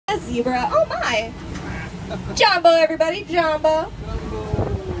zebra. Oh my! Jumbo, everybody, Jumbo.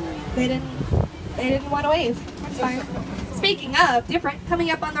 They didn't want to wave. That's fine. Speaking of different, coming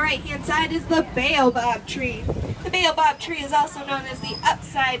up on the right-hand side is the baobab tree. The baobab tree is also known as the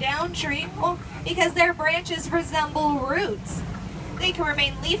upside-down tree, well, because their branches resemble roots. They can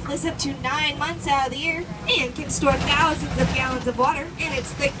remain leafless up to 9 months out of the year and can store thousands of gallons of water in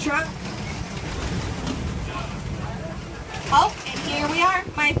its thick trunk. Oh, and here we are,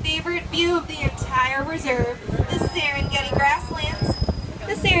 my favorite view of the entire reserve, the Serengeti grasslands.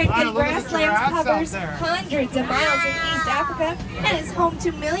 The Serengeti grasslands covers hundreds of miles in East Africa and is home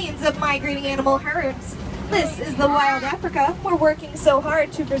to millions of migrating animal herds. This is the wild Africa we're working so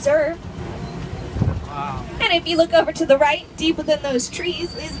hard to preserve. Wow. And if you look over to the right, deep within those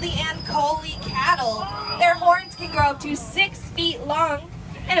trees, is the Ankole cattle. Their horns can grow up to 6 feet long,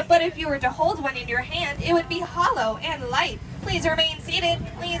 but if you were to hold one in your hand, it would be hollow and light. Please remain seated.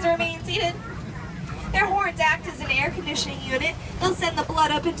 Please remain seated. Their horns act as an air conditioning unit. They'll send the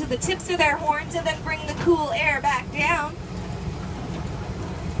blood up into the tips of their horns and then bring the cool air back down.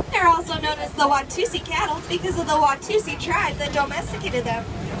 They're also known as the Watusi cattle because of the Watusi tribe that domesticated them.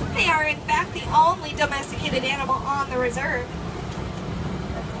 They are in fact the only domesticated animal on the reserve.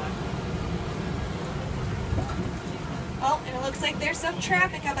 Oh, and it looks like there's some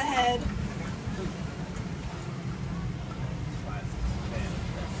traffic up ahead.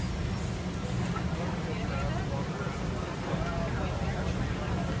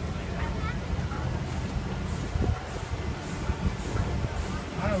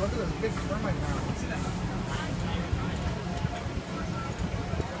 Look at those big termite mounds.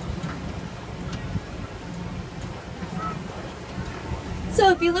 So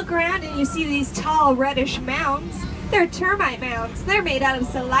if you look around and you see these tall reddish mounds, they're termite mounds. They're made out of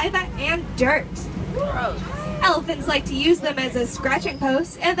saliva and dirt. Gross. Elephants like to use them as a scratching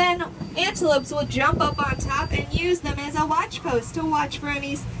post, and then antelopes will jump up on top and use them as a watch post to watch for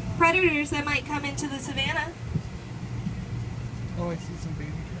any predators that might come into the savannah. Oh, I see some baby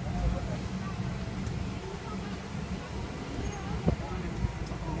giraffes.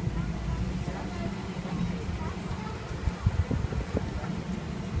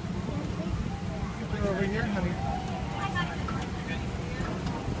 Over here, honey.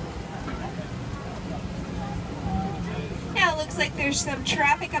 Now it looks like there's some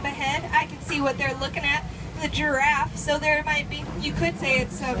traffic up ahead. I can see what they're looking at, the giraffe, so there might be, you could say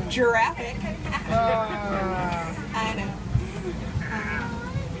it's some giraffic. I know.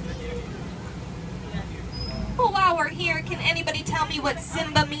 Well, while we're here, can anybody tell me what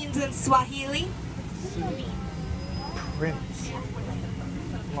Simba means in Swahili? Prince.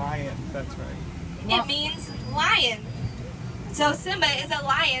 Lion, that's right. It means lion. So Simba is a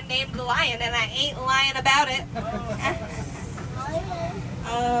lion named Lion, and I ain't lying about it.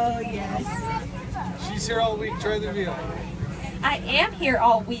 Oh, yes. She's here all week, try the reveal. I am here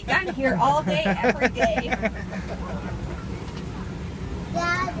all week. I'm here all day, every day.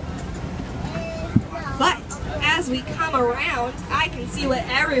 But as we come around, I can see what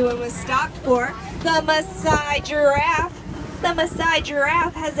everyone was stopped for. The Maasai giraffe. The Maasai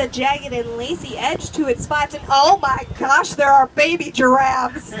giraffe has a jagged and lacy edge to its spots, and oh my gosh, there are baby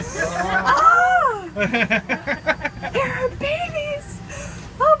giraffes. Ah! There are babies.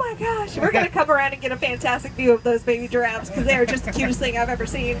 Oh my gosh. We're going to come around and get a fantastic view of those baby giraffes because they are just the cutest thing I've ever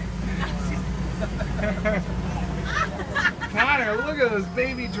seen. Connor, look at those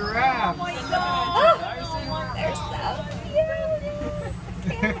baby giraffes. Oh my God. They're so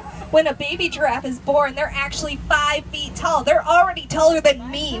cute. When a baby giraffe is born, they're actually 5 feet tall. They're already taller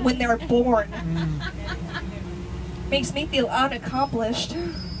than me when they're born. Makes me feel unaccomplished.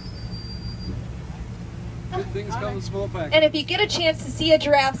 Good things come in small packs. And if you get a chance to see a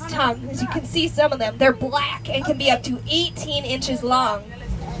giraffe's tongue, as you can see some of them, they're black and can be up to 18 inches long.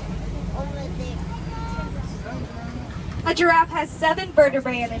 A giraffe has 7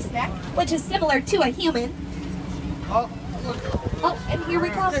 vertebrae in its neck, which is similar to a human. Oh, look. Oh, and here we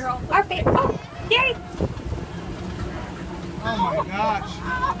come. Our favorite. Oh, yay! Oh my gosh.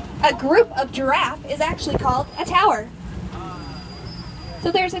 A group of giraffe is actually called a tower.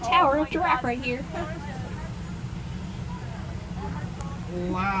 So there's a tower of giraffe right here.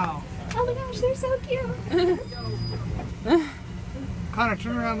 Wow. Oh my gosh, they're so cute. Connor,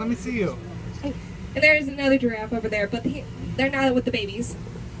 turn around, let me see you. And there's another giraffe over there, but they're not with the babies.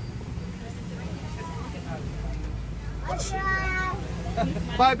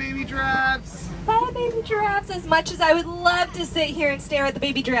 Bye, baby giraffes. Bye, baby giraffes. As much as I would love to sit here and stare at the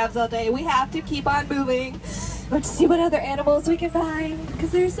baby giraffes all day, we have to keep on moving. Let's see what other animals we can find,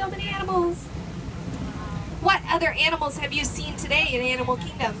 because there's so many animals. What other animals have you seen today in Animal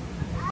Kingdom?